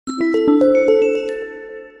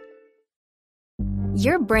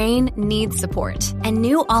Your brain needs support, and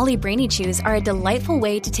new Ollie Brainy Chews are a delightful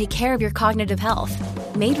way to take care of your cognitive health.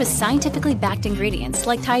 Made with scientifically backed ingredients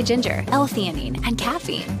like Thai ginger, L-theanine, and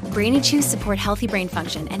caffeine, Brainy Chews support healthy brain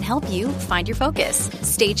function and help you find your focus,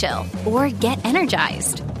 stay chill, or get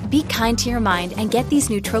energized. Be kind to your mind and get these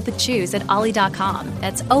nootropic chews at ollie.com.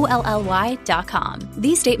 That's OLLY.com.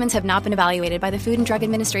 These statements have not been evaluated by the Food and Drug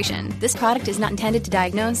Administration. This product is not intended to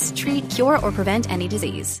diagnose, treat, cure, or prevent any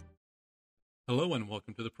disease. Hello and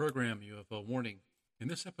welcome to the program UFO Warning. In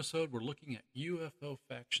this episode, we're looking at UFO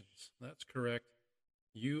factions. That's correct,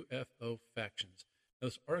 UFO factions. Now,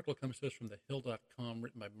 this article comes to us from thehill.com,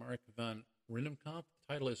 written by Mark van Rinnenkamp.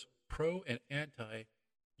 The title is Pro and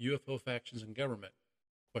Anti-UFO Factions in Government.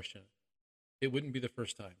 Question. It wouldn't be the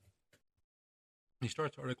first time. He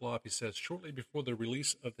starts the article off, he says, shortly before the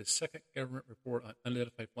release of the second government report on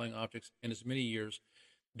unidentified flying objects in as many years,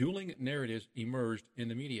 dueling narratives emerged in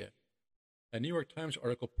the media. A New York Times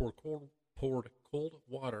article poured cold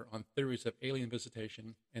water on theories of alien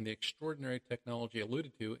visitation and the extraordinary technology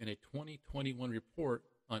alluded to in a 2021 report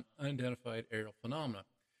on unidentified aerial phenomena.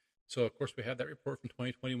 So, of course, we had that report from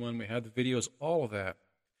 2021. We had the videos, all of that,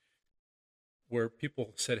 where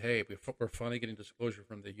people said, hey, we're finally getting disclosure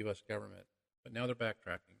from the U.S. government. But now they're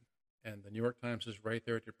backtracking. And the New York Times is right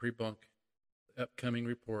there to debunk the upcoming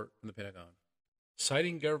report from the Pentagon.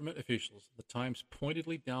 Citing government officials, the Times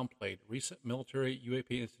pointedly downplayed recent military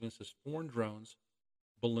UAP incidents as foreign drones,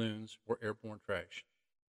 balloons, or airborne trash.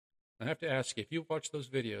 I have to ask you, if you watch those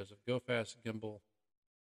videos of Go Fast, Gimbal,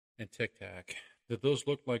 and Tic Tac, did those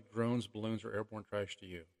look like drones, balloons, or airborne trash to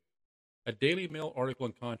you? A Daily Mail article,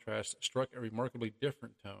 in contrast, struck a remarkably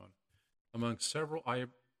different tone. Among several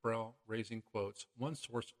eyebrow-raising quotes, one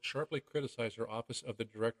source sharply criticized her Office of the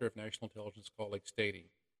Director of National Intelligence colleague, stating,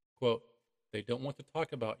 quote, they don't want to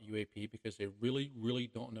talk about UAP because they really, really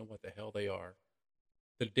don't know what the hell they are.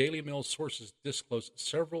 The Daily Mail sources disclosed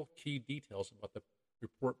several key details about the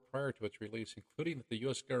report prior to its release, including that the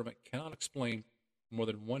U.S. government cannot explain more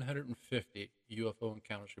than 150 UFO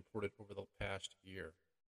encounters reported over the past year.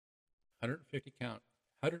 150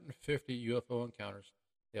 UFO encounters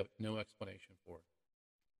they have no explanation for.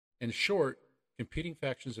 In short, competing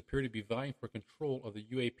factions appear to be vying for control of the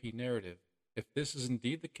UAP narrative. If this is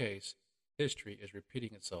indeed the case, history is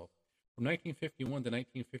repeating itself. From 1951 to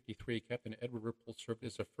 1953, Captain Edward Ruppelt served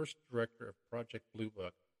as the first director of Project Blue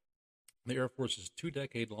Book, the Air Force's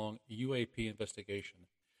 2-decade-long UAP investigation.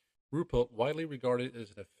 Ruppelt, widely regarded as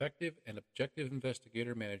an effective and objective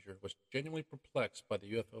investigator-manager, was genuinely perplexed by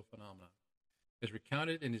the UFO phenomenon. As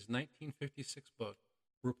recounted in his 1956 book,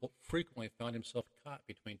 Ruppelt frequently found himself caught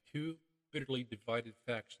between two bitterly divided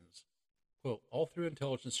factions. Quote, all through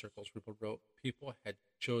intelligence circles, Ruppelt wrote, people had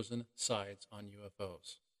chosen sides on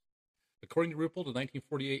UFOs. According to Ruppelt, a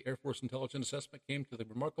 1948 Air Force intelligence assessment came to the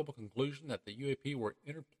remarkable conclusion that the UAP were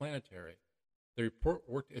interplanetary. The report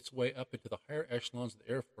worked its way up into the higher echelons of the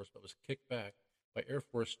Air Force, but was kicked back by Air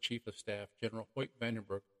Force Chief of Staff General Hoyt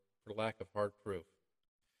Vandenberg for lack of hard proof.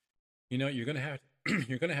 You know, you're going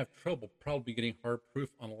to have trouble probably getting hard proof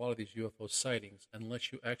on a lot of these UFO sightings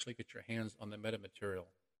unless you actually get your hands on the metamaterial.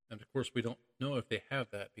 And of course, we don't know if they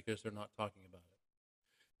have that because they're not talking about it.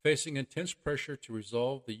 Facing intense pressure to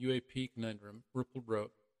resolve the UAP conundrum, Ruppelt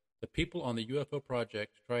wrote, the people on the UFO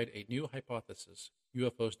project tried a new hypothesis: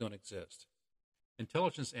 UFOs don't exist.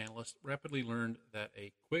 Intelligence analysts rapidly learned that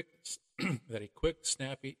a quick,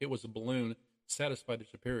 snappy, it was a balloon, satisfied their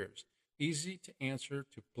superiors. Easy answers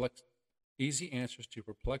to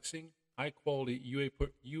perplexing, high-quality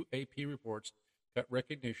UAP reports got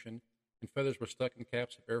recognition, and feathers were stuck in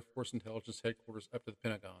caps of Air Force Intelligence Headquarters up to the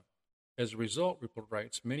Pentagon. As a result, Ruppelt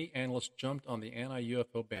writes, many analysts jumped on the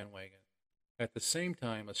anti-UFO bandwagon. At the same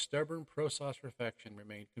time, a stubborn pro-saucer faction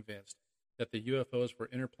remained convinced that the UFOs were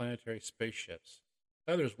interplanetary spaceships.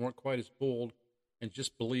 Others weren't quite as bold and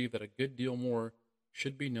just believed that a good deal more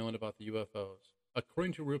should be known about the UFOs.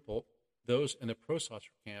 According to Ruppelt, those in the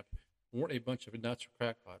pro-saucer camp weren't a bunch of nuts or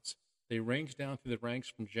crackpots. They ranged down through the ranks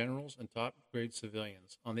from generals and top-grade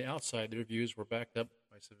civilians. On the outside, their views were backed up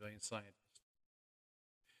by civilian scientists.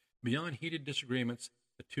 Beyond heated disagreements,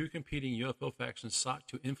 the two competing UFO factions sought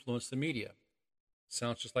to influence the media.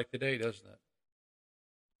 Sounds just like today, doesn't it?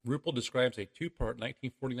 Ruppelt describes a two-part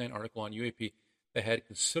 1949 article on UAP that had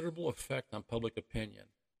considerable effect on public opinion.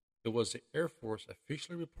 It was the Air Force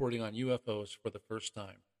officially reporting on UFOs for the first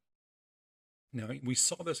time. Now, we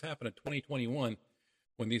saw this happen in 2021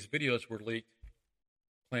 when these videos were leaked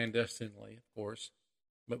clandestinely, of course.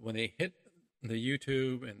 But when they hit the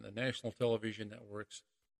YouTube and the national television networks,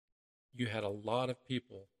 you had a lot of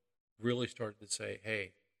people really started to say,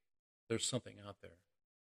 hey, there's something out there.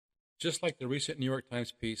 Just like the recent New York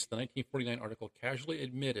Times piece, the 1949 article casually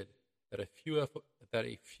admitted that a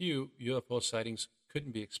few UFO sightings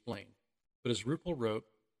couldn't be explained. But as Ruppel wrote,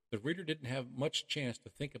 the reader didn't have much chance to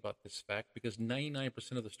think about this fact because 99%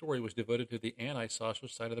 of the story was devoted to the anti-saucer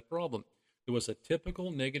side of the problem. It was a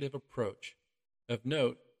typical negative approach. Of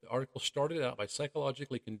note, the article started out by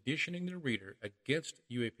psychologically conditioning the reader against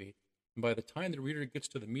UAP, and by the time the reader gets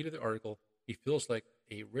to the meat of the article, he feels like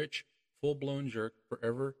a rich, full-blown jerk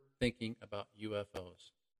forever thinking about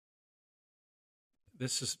UFOs.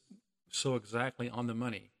 This is so exactly on the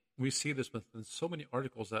money. We see this within so many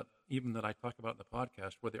articles that I talk about in the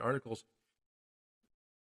podcast, where the articles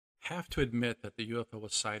have to admit that the UFO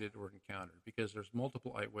was sighted or encountered because there's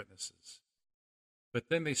multiple eyewitnesses. But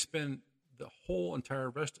then they spend the whole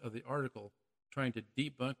entire rest of the article trying to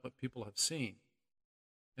debunk what people have seen.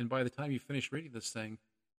 And by the time you finish reading this thing,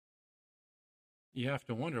 you have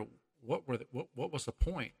to wonder, what was the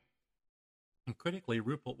point? And critically,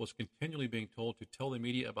 Ruppel was continually being told to tell the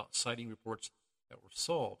media about sighting reports that were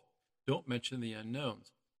solved. Don't mention the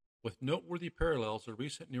unknowns. With noteworthy parallels, the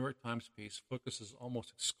recent New York Times piece focuses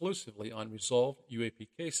almost exclusively on resolved UAP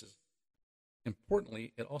cases.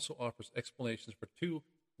 Importantly, it also offers explanations for two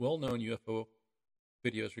well-known UFO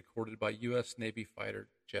videos recorded by U.S. Navy fighter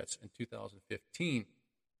jets in 2015.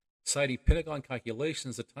 Citing Pentagon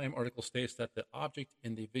calculations, the Time article states that the object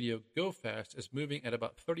in the video Go Fast is moving at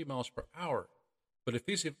about 30 miles per hour. But if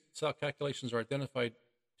these calculations are identified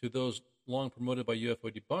to those long promoted by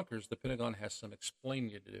UFO debunkers, the Pentagon has some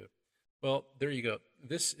explaining to do. Well, there you go.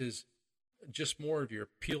 This is just more of your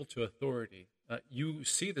appeal to authority. You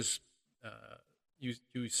see this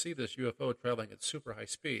UFO traveling at super high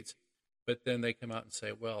speeds, but then they come out and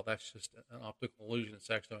say, well, that's just an optical illusion.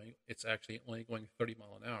 It's actually only going 30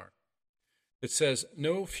 miles an hour. It says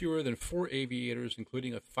no fewer than 4 aviators,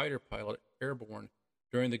 including a fighter pilot airborne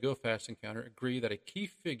during the Go Fast encounter, agree that a key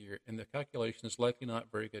figure in the calculation is likely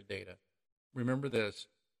not very good data. Remember this: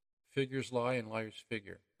 figures lie and liars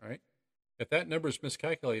figure, right? If that number is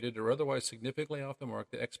miscalculated or otherwise significantly off the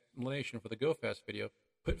mark, the explanation for the Go Fast video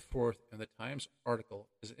put forth in the Times article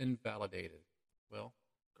is invalidated. Well,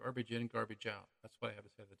 garbage in, garbage out. That's what I have to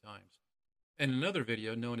say to the Times. In another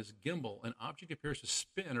video known as Gimbal, an object appears to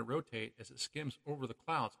spin or rotate as it skims over the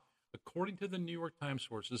clouds. According to the New York Times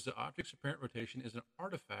sources, the object's apparent rotation is an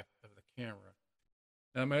artifact of the camera.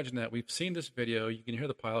 Now imagine that. We've seen this video. You can hear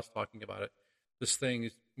the pilots talking about it. This thing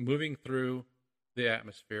is moving through the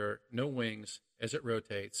atmosphere, no wings, as it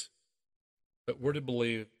rotates. But we're to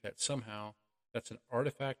believe that somehow that's an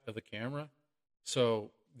artifact of the camera.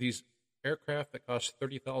 So these aircraft that cost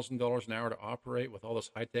 $30,000 an hour to operate with all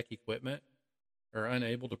this high-tech equipment are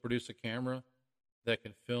unable to produce a camera that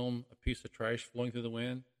can film a piece of trash flowing through the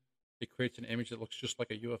wind. It creates an image that looks just like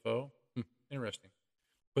a UFO. Interesting.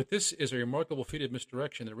 But this is a remarkable feat of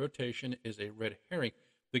misdirection. The rotation is a red herring.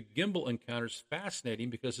 The gimbal encounter is fascinating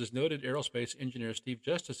because, as noted aerospace engineer Steve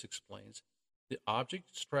Justice explains, the object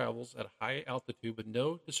travels at a high altitude with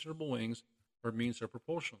no discernible wings or means of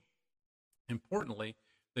propulsion. Importantly,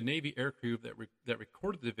 the Navy aircrew that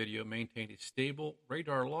recorded the video maintained a stable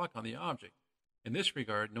radar lock on the object. In this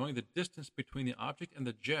regard, knowing the distance between the object and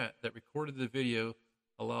the jet that recorded the video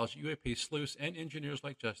allows UAP sleuths and engineers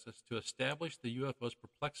like Justice to establish the UFO's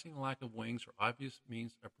perplexing lack of wings or obvious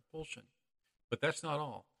means of propulsion. But that's not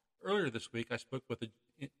all. Earlier this week, I spoke with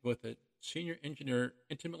a senior engineer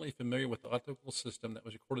intimately familiar with the optical system that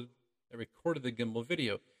recorded the gimbal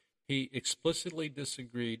video. He explicitly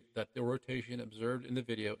disagreed that the rotation observed in the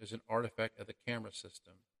video is an artifact of the camera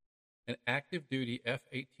system. An active-duty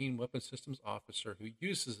F-18 weapons systems officer who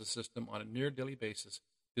uses the system on a near-daily basis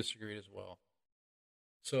disagreed as well.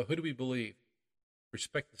 So who do we believe?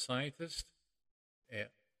 Respect the scientist? An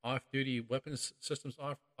off-duty weapons systems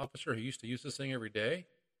officer who used to use this thing every day?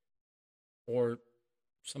 Or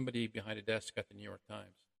somebody behind a desk at the New York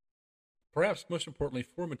Times? Perhaps most importantly,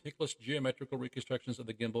 4 meticulous geometrical reconstructions of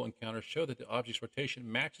the gimbal encounter show that the object's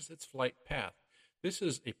rotation matches its flight path. This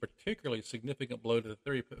is a particularly significant blow to the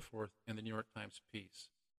theory put forth in the New York Times piece.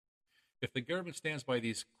 If the government stands by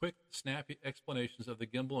these quick, snappy explanations of the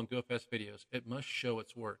gimbal and Go Fast videos, it must show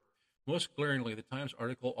its work. Most glaringly, the Times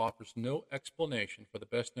article offers no explanation for the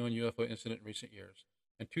best-known UFO incident in recent years.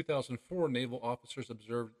 In 2004, naval officers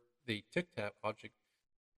observed the Tic Tac object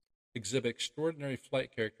exhibit extraordinary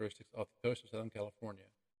flight characteristics off the coast of Southern California.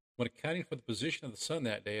 When accounting for the position of the sun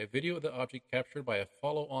that day, a video of the object captured by a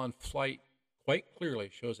follow-on flight quite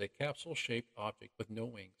clearly shows a capsule-shaped object with no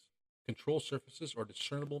wings, control surfaces, or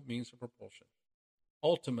discernible means of propulsion.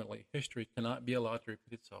 Ultimately, history cannot be allowed to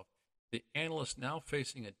repeat itself. The analysts now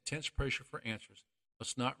facing intense pressure for answers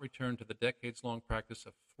must not return to the decades-long practice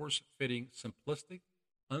of force-fitting simplistic,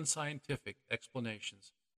 unscientific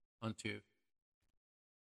explanations onto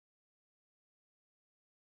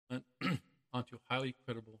onto highly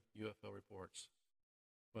credible UFO reports.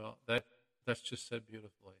 Well, that's just said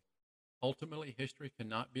beautifully. Ultimately, history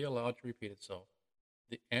cannot be allowed to repeat itself.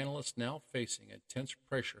 The analysts now facing intense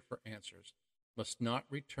pressure for answers must not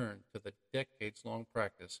return to the decades-long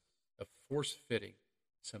practice of force-fitting,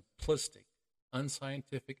 simplistic,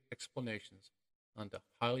 unscientific explanations onto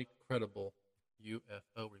highly credible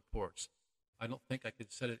UFO reports. I don't think I could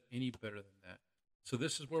have said it any better than that. So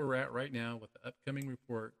this is where we're at right now with the upcoming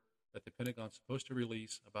report that the Pentagon's supposed to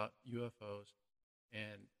release about UFOs,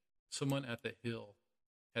 and someone at the Hill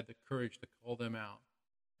had the courage to call them out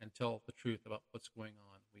and tell the truth about what's going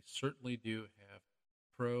on. We certainly do have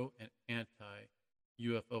pro and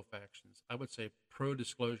anti-UFO factions. I would say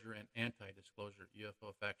pro-disclosure and anti-disclosure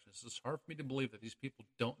UFO factions. It's hard for me to believe that these people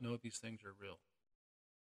don't know these things are real.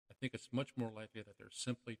 I think it's much more likely that they're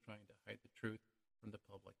simply trying to hide the truth from the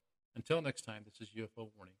public. Until next time, this is UFO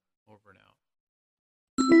Warning.